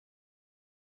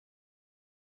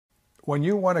When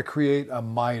you want to create a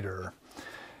miter,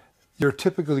 you're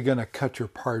typically going to cut your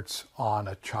parts on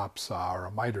a chop saw or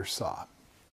a miter saw.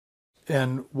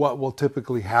 And what will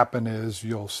typically happen is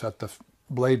you'll set the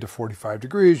blade to 45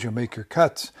 degrees, you'll make your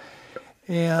cuts,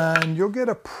 and you'll get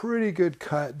a pretty good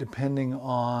cut depending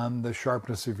on the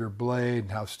sharpness of your blade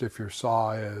and how stiff your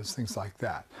saw is, things like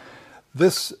that.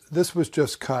 This was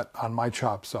just cut on my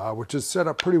chop saw, which is set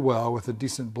up pretty well with a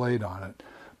decent blade on it.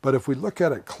 But if we look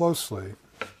at it closely,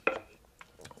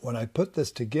 when I put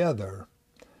this together,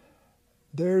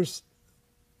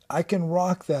 I can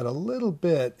rock that a little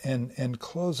bit and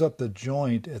close up the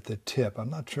joint at the tip. I'm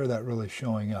not sure that really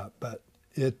showing up, but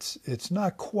it's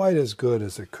not quite as good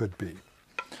as it could be.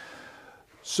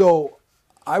 So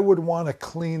I would want to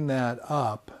clean that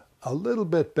up a little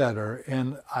bit better,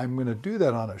 and I'm going to do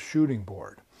that on a shooting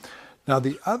board. Now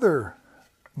the other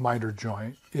miter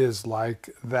joint is like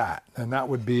that, and that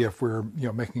would be if we're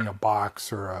making a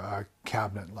box or a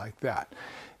cabinet like that.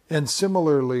 And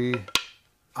similarly,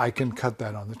 I can cut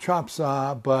that on the chop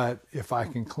saw, but if I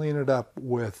can clean it up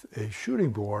with a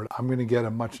shooting board, I'm going to get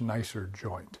a much nicer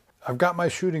joint. I've got my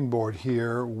shooting board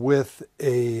here with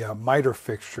a miter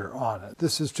fixture on it.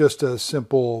 This is just a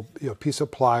simple piece of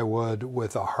plywood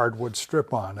with a hardwood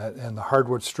strip on it, and the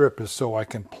hardwood strip is so I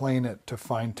can plane it to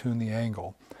fine-tune the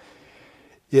angle.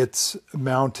 It's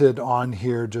mounted on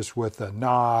here just with a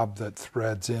knob that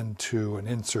threads into an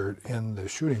insert in the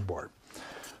shooting board.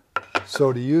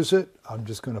 So to use it, I'm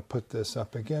just going to put this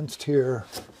up against here.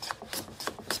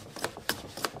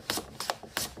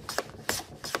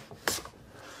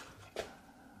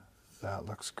 That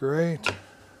looks great.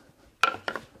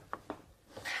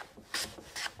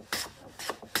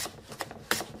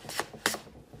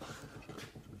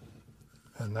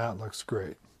 And that looks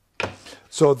great.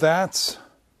 So that's,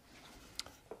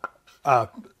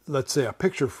 let's say, a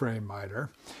picture frame miter.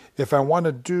 If I want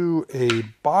to do a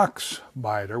box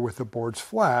miter with the boards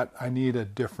flat, I need a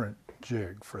different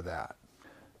jig for that.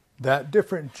 That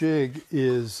different jig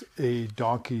is a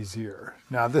donkey's ear.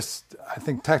 Now this, I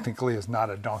think technically is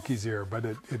not a donkey's ear, but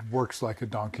it works like a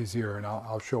donkey's ear, and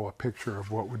I'll show a picture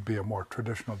of what would be a more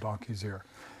traditional donkey's ear.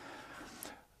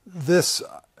 This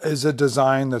is a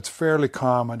design that's fairly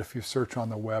common. If you search on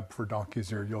the web for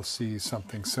donkey's ear, you'll see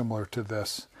something similar to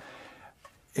this.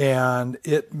 And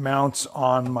it mounts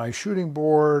on my shooting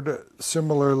board.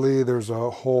 Similarly, there's a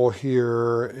hole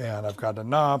here, and I've got a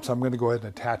knob, so I'm going to go ahead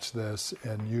and attach this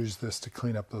and use this to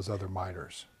clean up those other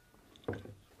miters.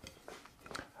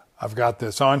 I've got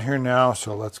this on here now,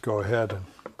 so let's go ahead and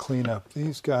clean up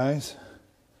these guys.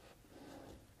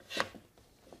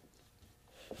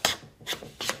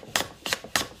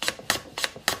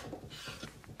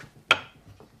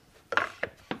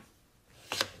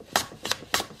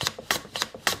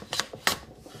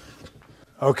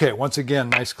 Okay, once again,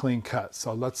 nice clean cut.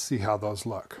 So let's see how those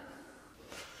look.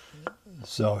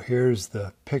 So here's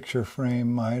the picture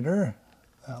frame miter.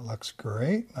 That looks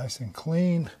great, nice and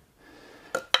clean.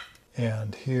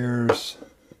 And here's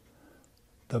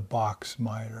the box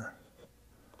miter.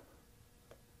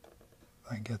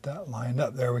 If I can get that lined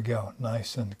up, there we go.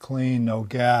 Nice and clean, no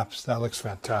gaps. That looks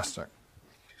fantastic.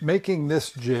 Making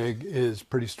this jig is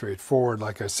pretty straightforward.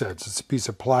 Like I said, it's a piece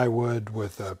of plywood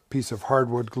with a piece of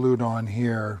hardwood glued on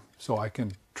here, so I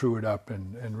can true it up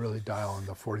and really dial in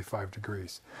the 45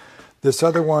 degrees. This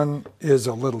other one is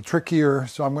a little trickier,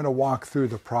 so I'm going to walk through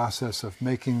the process of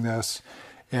making this,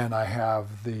 and I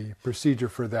have the procedure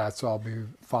for that, so I'll be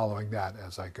following that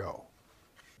as I go.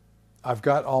 I've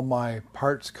got all my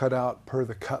parts cut out per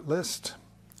the cut list.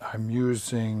 I'm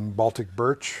using Baltic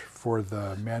birch for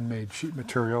the man-made sheet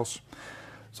materials.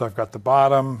 So I've got the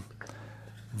bottom,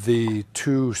 the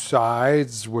two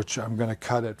sides, which I'm going to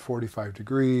cut at 45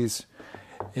 degrees,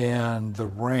 and the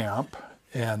ramp,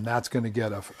 and that's going to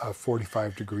get a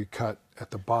 45 degree cut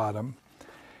at the bottom.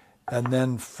 And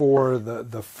then for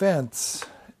the fence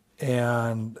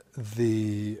and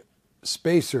the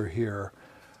spacer here,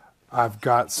 I've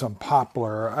got some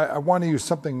poplar. I want to use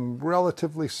something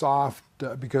relatively soft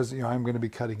because I'm going to be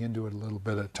cutting into it a little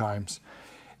bit at times.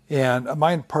 And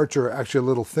my parts are actually a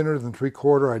little thinner than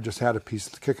 3/4. I just had a piece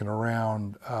kicking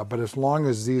around. But as long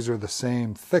as these are the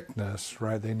same thickness,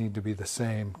 right, they need to be the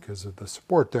same because of the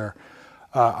support there,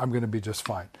 I'm going to be just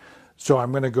fine. So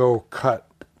I'm going to go cut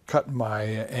my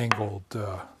angled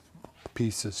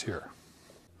pieces here.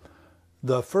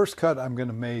 The first cut I'm going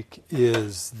to make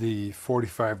is the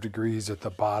 45 degrees at the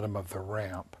bottom of the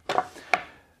ramp.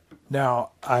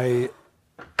 Now,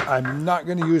 I'm not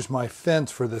going to use my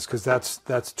fence for this because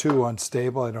that's too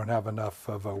unstable. I don't have enough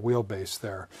of a wheelbase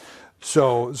there.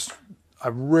 So I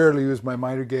rarely use my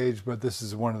miter gauge, but this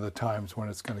is one of the times when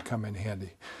it's going to come in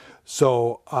handy.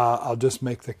 So I'll just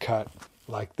make the cut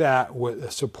like that,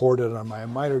 with supported on my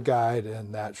miter guide,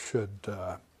 and that should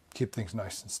keep things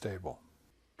nice and stable.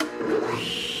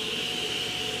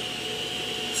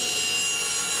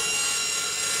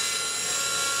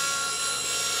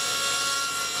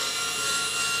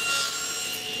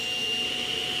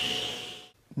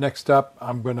 Next up,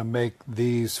 I'm going to make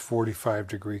these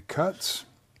 45-degree cuts.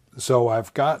 So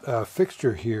I've got a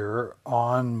fixture here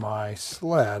on my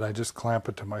sled. I just clamp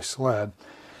it to my sled.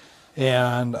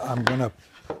 And I'm going to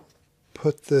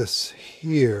put this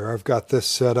here. I've got this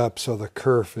set up so the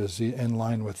kerf is in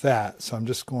line with that. So I'm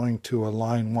just going to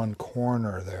align one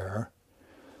corner there.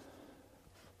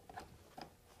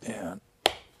 And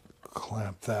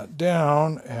clamp that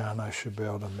down, and I should be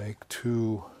able to make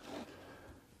two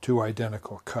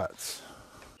identical cuts.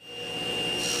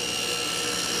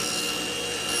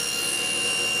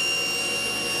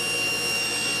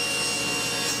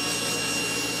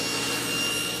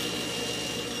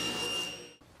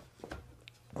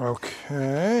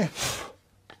 Okay.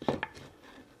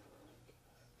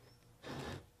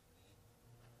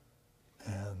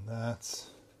 And that's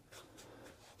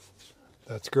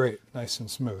great, nice and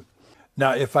smooth.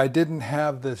 Now, if I didn't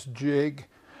have this jig,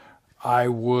 I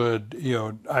would,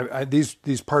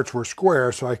 these parts were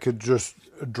square, so I could just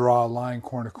draw a line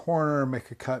corner to corner,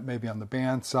 make a cut maybe on the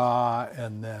bandsaw,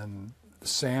 and then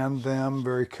sand them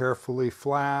very carefully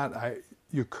flat.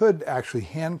 You could actually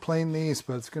hand plane these,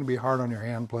 but it's going to be hard on your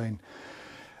hand plane.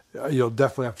 You'll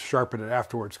definitely have to sharpen it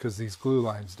afterwards, because these glue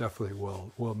lines definitely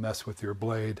will mess with your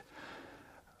blade.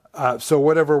 So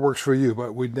whatever works for you,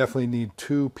 but we definitely need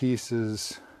two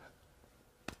pieces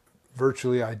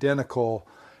virtually identical,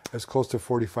 as close to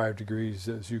 45 degrees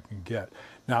as you can get.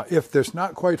 Now, if there's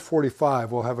not quite 45,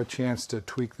 we'll have a chance to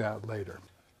tweak that later.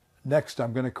 Next,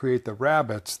 I'm going to create the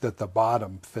rabbets that the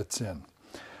bottom fits in.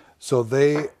 So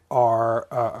they are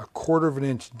a 1/4 of an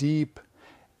inch deep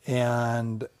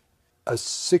and a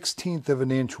 1/16 of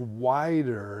an inch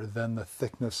wider than the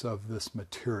thickness of this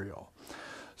material.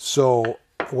 So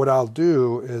what I'll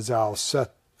do is I'm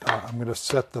going to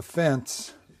set the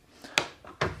fence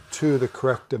to the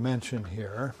correct dimension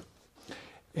here,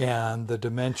 and the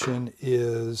dimension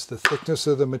is the thickness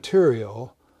of the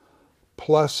material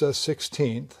plus a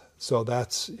 1/16. So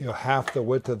that's half the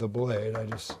width of the blade. I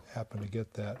just happen to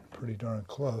get that pretty darn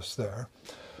close there.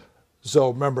 So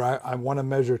remember, I want to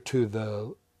measure to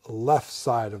the left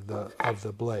side of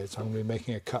the blade. So I'm going to be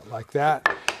making a cut like that,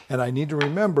 and I need to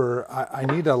remember I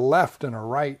need a left and a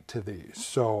right to these.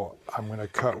 So I'm going to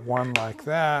cut one like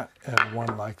that and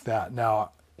one like that.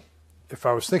 Now, if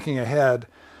I was thinking ahead,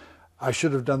 I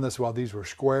should have done this while these were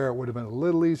square. It would have been a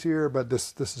little easier, but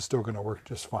this is still going to work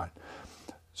just fine.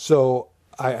 So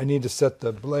I need to set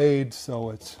the blade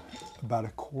so it's about a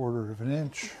 1/4 of an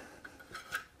inch.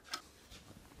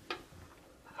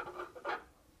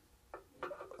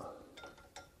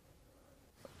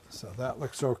 So that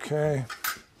looks okay.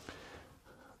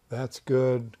 That's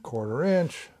good. 1/4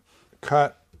 inch.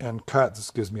 Cut and cut.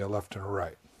 This gives me a left and a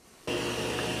right.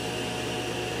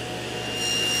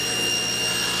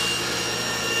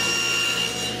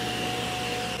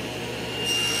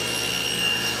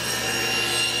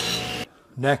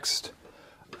 Next,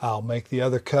 I'll make the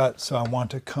other cut. So I want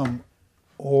to come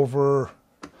over,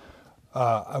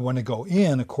 I want to go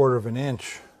in a 1/4 of an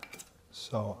inch.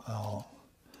 So I'll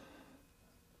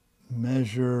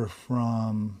measure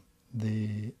from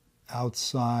the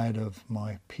outside of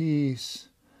my piece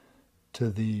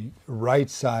to the right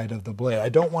side of the blade. I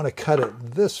don't want to cut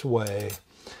it this way,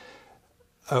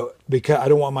 because I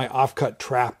don't want my offcut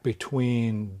trapped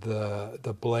between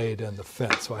the blade and the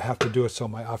fence. So I have to do it so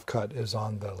my offcut is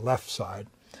on the left side.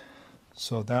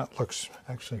 So that looks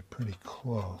actually pretty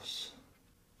close.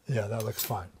 Yeah, that looks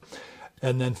fine.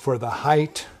 And then for the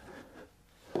height,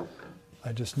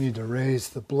 I just need to raise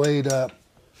the blade up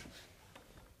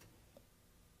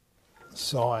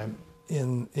so I'm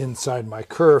inside my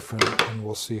kerf, and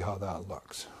we'll see how that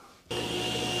looks.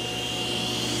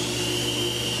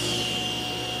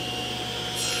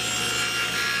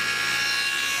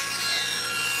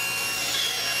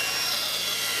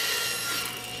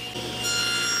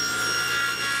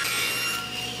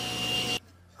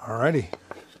 Alrighty,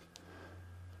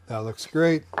 that looks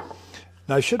great.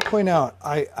 Now I should point out,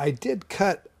 I did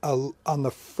cut, on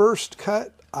the first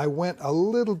cut, I went a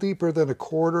little deeper than a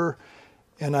 1/4,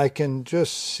 and I can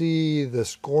just see the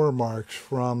score marks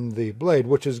from the blade,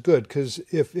 which is good, because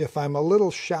if I'm a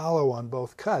little shallow on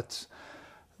both cuts,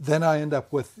 then I end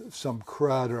up with some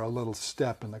crud or a little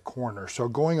step in the corner. So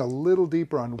going a little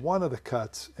deeper on one of the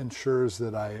cuts ensures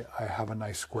that I have a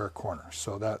nice square corner.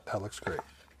 So that looks great.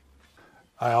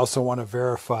 I also want to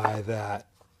verify that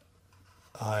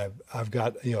I've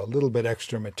got a little bit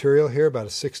extra material here, about a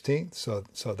 1/16,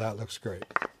 so that looks great.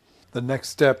 The next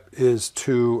step is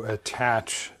to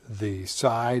attach the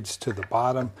sides to the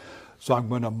bottom. So I'm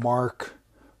going to mark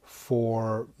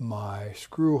for my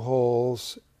screw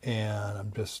holes, and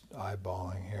I'm just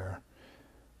eyeballing here.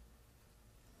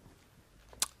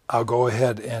 I'll go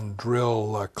ahead and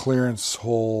drill clearance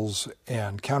holes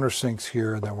and countersinks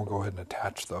here, and then we'll go ahead and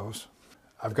attach those.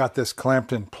 I've got this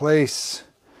clamped in place,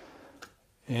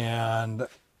 and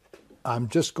I'm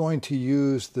just going to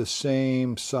use the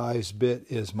same size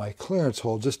bit as my clearance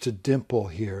hole just to dimple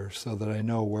here so that I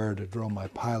know where to drill my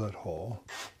pilot hole.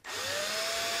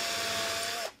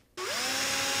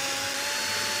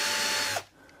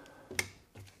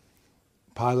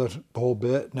 Pilot hole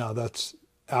bit, now that's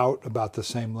out about the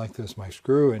same length as my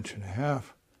screw, 1.5 inches.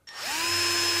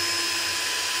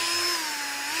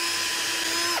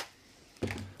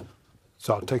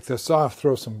 So I'll take this off,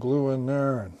 throw some glue in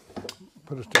there, and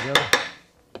put it together.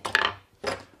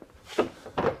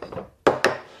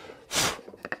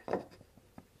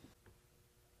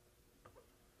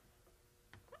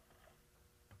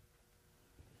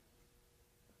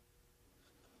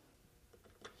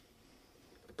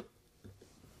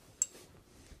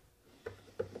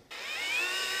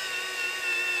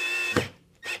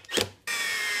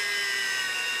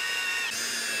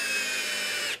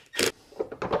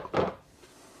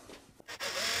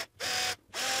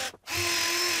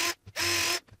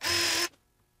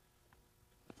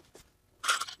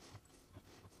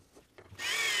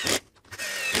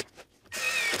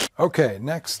 Okay,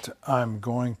 next I'm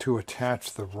going to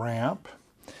attach the ramp.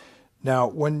 Now,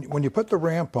 when you put the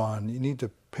ramp on, you need to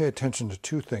pay attention to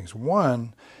two things.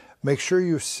 One, make sure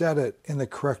you set it in the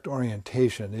correct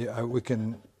orientation. We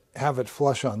can have it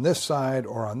flush on this side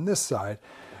or on this side.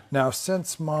 Now,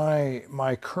 since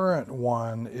my current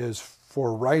one is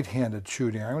for right-handed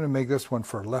shooting, I'm going to make this one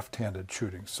for left-handed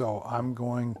shooting. So I'm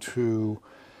going to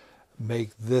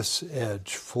make this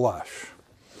edge flush.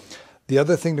 The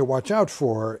other thing to watch out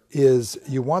for is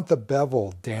you want the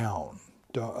bevel down.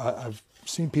 I've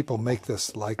seen people make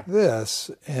this like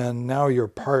this, and now your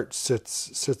part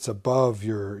sits above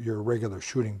your regular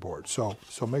shooting board. So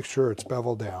make sure it's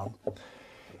bevel down.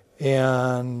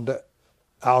 And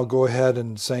I'll go ahead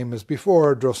and, same as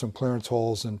before, drill some clearance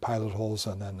holes and pilot holes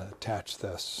and then attach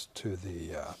this to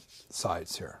the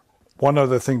sides here. One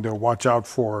other thing to watch out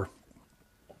for,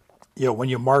 when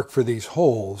you mark for these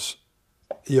holes,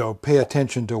 pay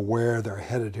attention to where they're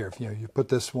headed here. If you put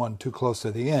this one too close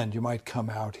to the end, you might come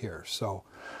out here. So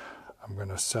I'm going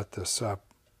to set this up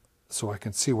so I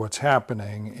can see what's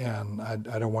happening, and I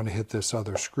don't want to hit this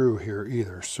other screw here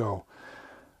either. So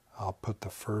I'll put the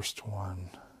first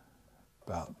one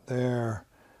about there,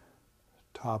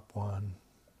 top one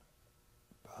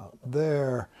about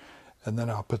there, and then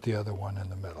I'll put the other one in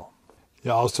the middle. You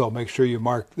also make sure you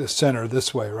mark the center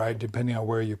this way, right? Depending on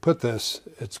where you put this,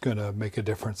 it's going to make a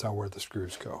difference on where the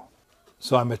screws go.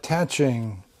 So I'm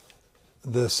attaching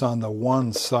this on the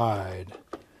one side,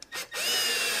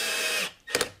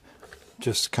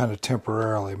 just kind of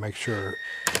temporarily, make sure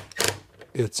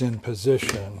it's in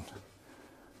position.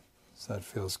 So that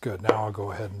feels good. Now I'll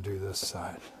go ahead and do this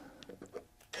side.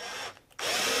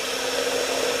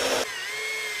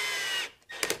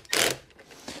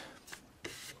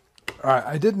 All right,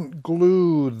 I didn't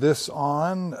glue this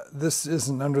on. This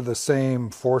isn't under the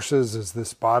same forces as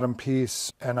this bottom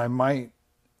piece, and I might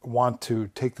want to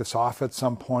take this off at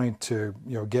some point to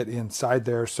get inside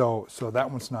there. So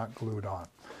that one's not glued on.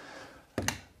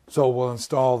 So we'll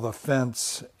install the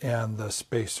fence and the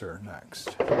spacer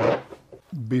next.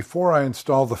 Before I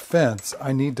install the fence,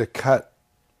 I need to cut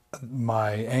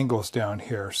my angles down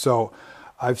here. So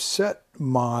I've set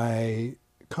my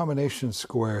combination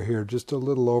square here just a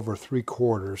little over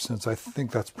 3/4, since I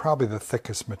think that's probably the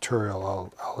thickest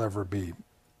material I'll ever be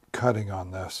cutting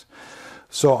on this.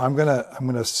 So I'm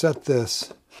gonna set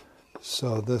this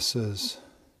so this is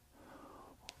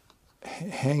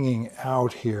hanging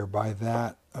out here by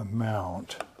that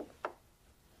amount.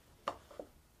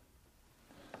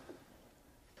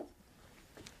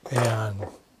 And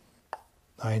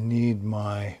I need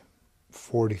my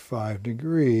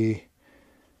 45-degree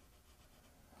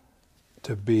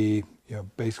to be,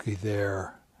 basically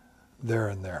there,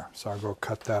 and there. So I'll go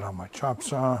cut that on my chop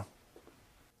saw.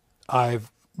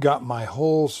 I've got my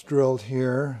holes drilled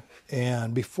here,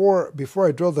 and before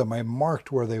I drilled them, I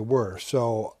marked where they were.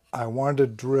 So I wanted to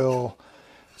drill,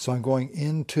 so I'm going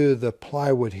into the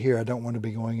plywood here. I don't want to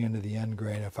be going into the end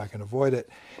grain if I can avoid it.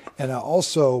 And I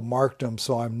also marked them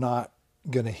so I'm not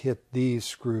going to hit these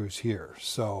screws here.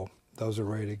 So those are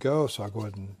ready to go. So I'll go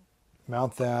ahead and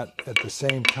mount that. At the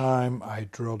same time, I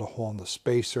drilled a hole in the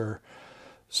spacer,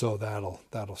 so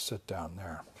that'll sit down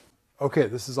there. Okay,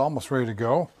 this is almost ready to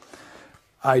go.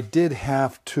 I did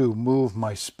have to move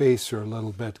my spacer a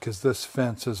little bit because this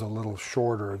fence is a little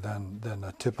shorter than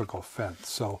a typical fence.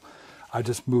 So I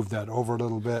just moved that over a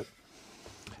little bit.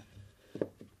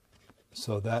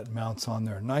 So that mounts on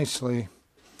there nicely.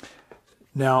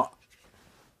 Now,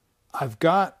 I've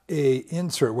got a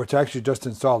insert, which I actually just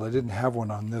installed. I didn't have one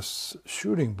on this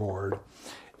shooting board.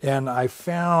 And I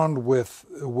found with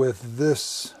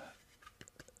this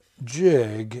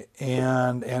jig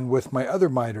and with my other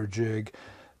miter jig,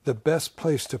 the best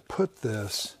place to put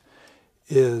this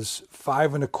is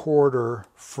 5 1/4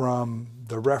 from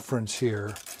the reference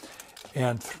here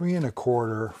and 3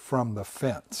 1/4 from the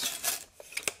fence.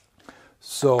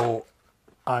 So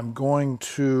I'm going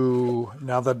to,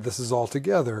 now that this is all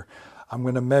together, I'm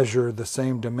going to measure the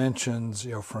same dimensions,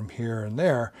 from here and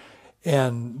there,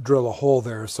 and drill a hole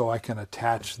there so I can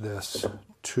attach this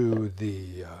to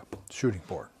the shooting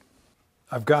board.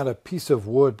 I've got a piece of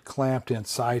wood clamped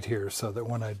inside here so that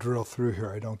when I drill through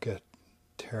here I don't get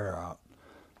tear out.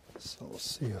 So we'll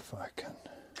see if I can.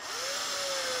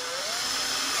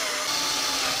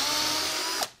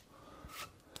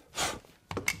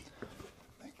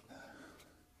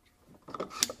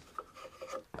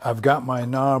 I've got my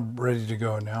knob ready to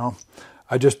go now.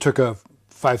 I just took a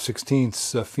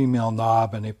 5/16 female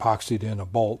knob and epoxied in a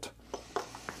bolt.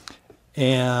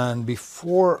 And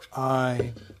before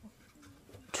I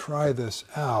try this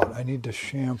out, I need to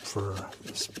chamfer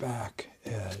this back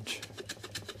edge.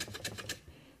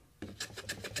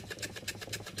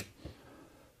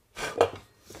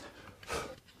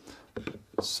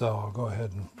 So I'll go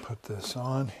ahead and put this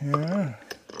on here.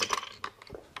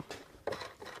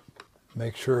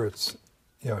 Make sure it's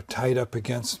tight up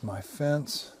against my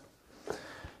fence,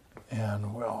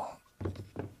 and we'll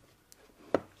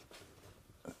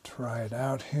try it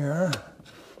out here.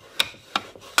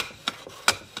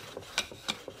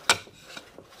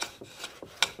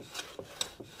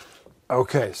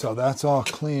 Okay, so that's all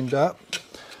cleaned up.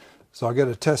 So I'll get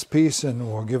a test piece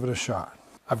and we'll give it a shot.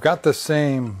 I've got the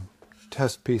same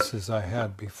test pieces I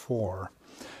had before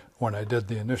when I did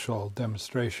the initial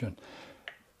demonstration.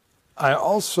 I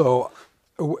also,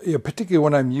 particularly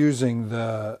when I'm using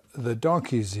the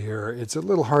donkey's ear, it's a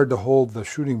little hard to hold the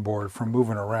shooting board from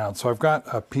moving around. So I've got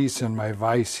a piece in my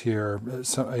vise here,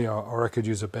 or I could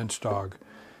use a bench dog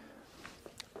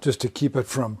just to keep it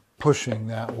from pushing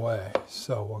that way.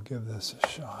 So we'll give this a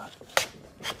shot.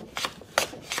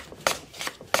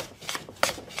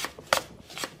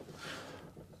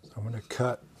 So I'm going to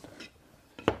cut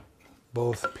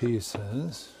both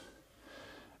pieces.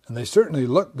 And they certainly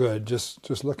look good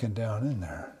just looking down in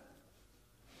there.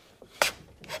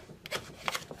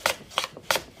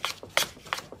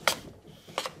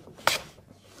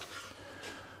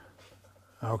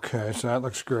 Okay, so that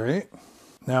looks great.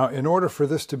 Now, in order for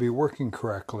this to be working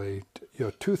correctly,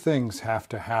 two things have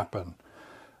to happen.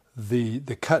 The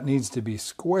cut needs to be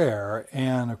square,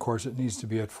 and of course it needs to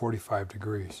be at 45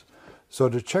 degrees. So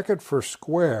to check it for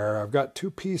square, I've got two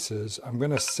pieces. I'm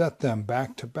going to set them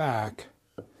back to back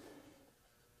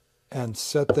and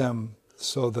set them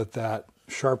so that that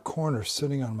sharp corner is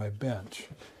sitting on my bench.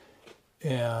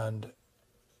 And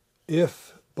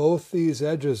if both these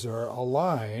edges are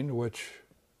aligned, which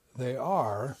they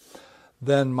are,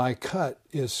 then my cut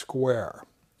is square.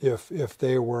 If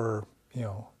they were,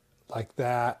 like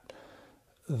that,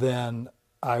 then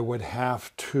I would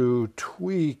have to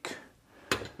tweak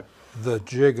the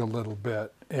jig a little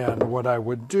bit. And what I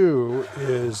would do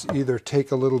is either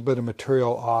take a little bit of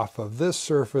material off of this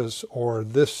surface or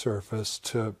this surface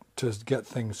to get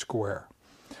things square.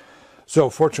 So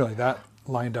fortunately that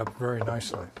lined up very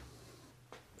nicely.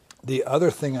 The other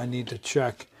thing I need to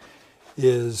check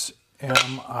is,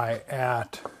 am I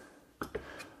at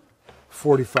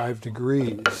 45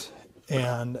 degrees?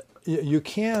 And you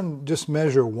can just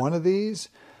measure one of these,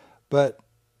 but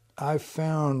I've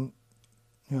found,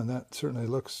 that certainly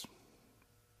looks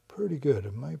pretty good.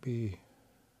 It might be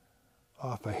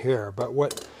off a hair, but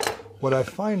what I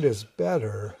find is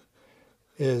better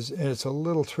is, and it's a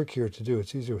little trickier to do,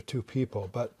 it's easier with two people,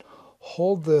 but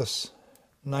hold this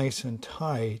nice and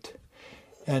tight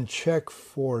and check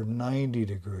for 90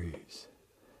 degrees.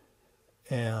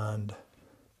 And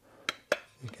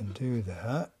you can do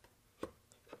that,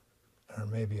 or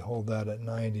maybe hold that at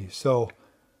 90. So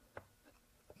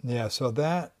yeah, so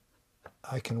that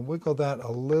I can wiggle that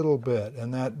a little bit,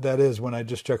 and that is, when I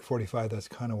just checked 45, that's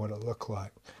kind of what it looked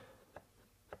like.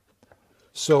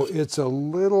 So it's a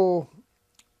little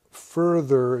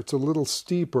further, it's a little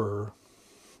steeper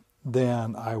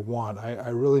than I want. I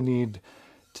really need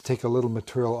to take a little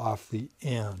material off the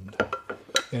end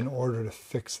in order to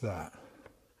fix that.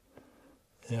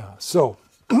 Yeah, so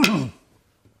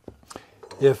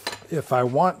if I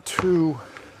want to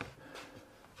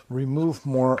remove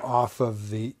more off of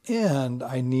the end,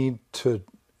 I need to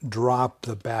drop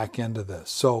the back end of this.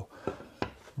 So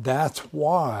that's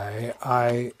why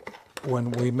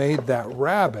when we made that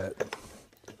rabbet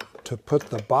to put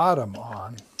the bottom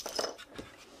on,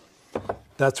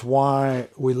 that's why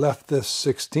we left this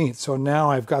 16th. So now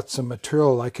I've got some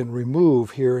material I can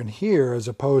remove here and here as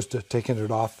opposed to taking it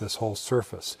off this whole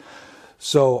surface.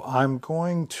 So I'm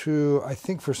going to, I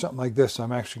think for something like this,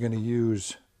 I'm actually going to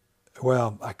use,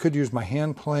 well, I could use my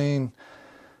hand plane.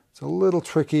 It's a little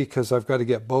tricky because I've got to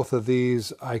get both of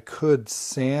these. I could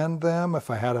sand them if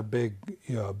I had a big,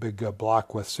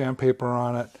 block with sandpaper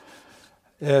on it.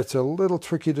 It's a little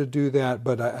tricky to do that,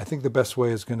 but I think the best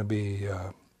way is going to be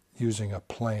using a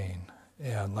plane.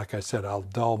 And like I said, I'll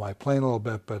dull my plane a little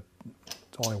bit, but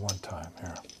it's only one time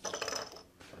here.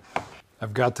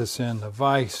 I've got this in the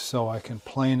vise so I can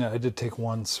plane it. I did take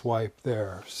one swipe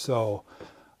there. So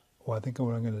I think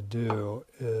what I'm going to do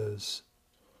is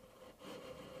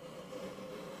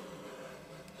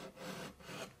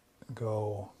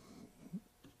go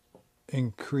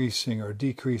increasing or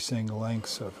decreasing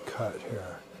lengths of cut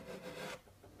here.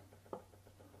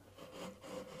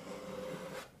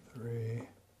 3,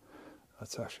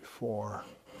 that's actually 4,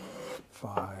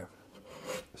 5,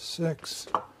 6.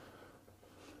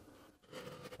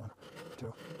 1,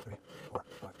 2, 3, 4,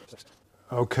 5, 6.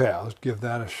 Okay, I'll give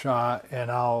that a shot, and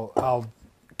I'll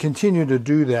continue to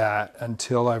do that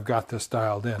until I've got this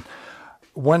dialed in.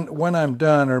 When I'm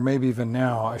done, or maybe even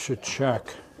now, I should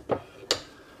check to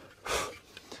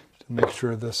make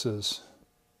sure this is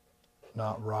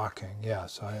not rocking.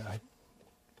 Yes, I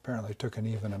apparently took an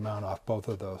even amount off both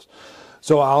of those.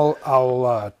 So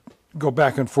I'll go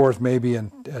back and forth maybe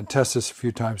and test this a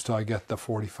few times till I get the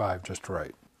 45 just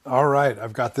right. All right,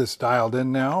 I've got this dialed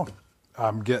in now.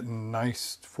 I'm getting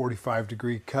nice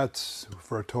 45-degree cuts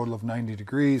for a total of 90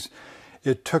 degrees.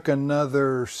 It took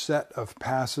another set of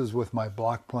passes with my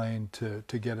block plane to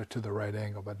get it to the right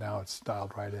angle, but now it's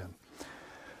dialed right in.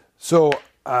 So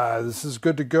this is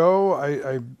good to go.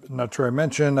 I'm not sure I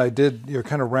mentioned, I did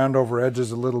kind of round over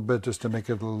edges a little bit just to make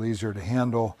it a little easier to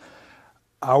handle.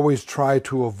 I always try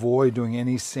to avoid doing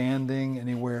any sanding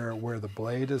anywhere where the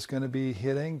blade is going to be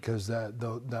hitting, because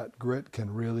that grit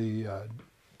can really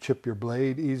chip your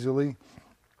blade easily.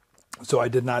 So I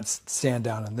did not sand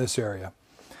down in this area.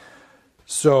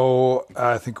 So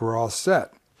I think we're all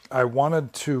set. I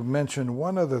wanted to mention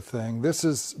one other thing. This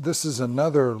is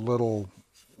another little,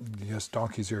 I guess,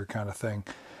 donkey's ear kind of thing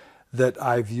that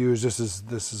I've used. This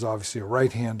is obviously a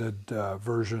right-handed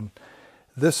version.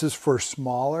 This is for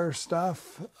smaller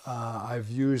stuff. I've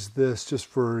used this just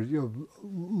for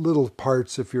little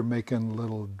parts if you're making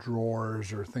little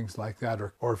drawers or things like that,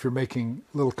 or if you're making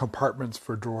little compartments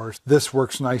for drawers. This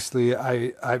works nicely.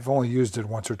 I've only used it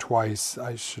once or twice.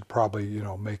 I should probably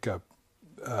make a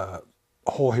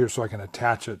hole here so I can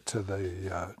attach it to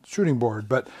the shooting board.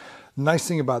 But the nice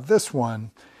thing about this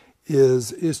one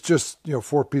is it's just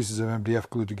 4 pieces of MDF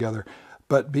glued together.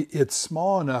 But it's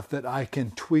small enough that I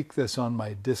can tweak this on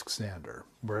my disc sander,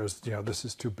 whereas this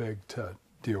is too big to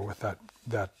deal with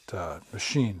that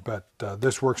machine. But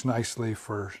this works nicely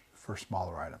for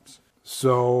smaller items.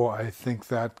 So I think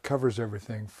that covers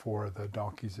everything for the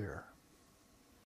donkey's ear.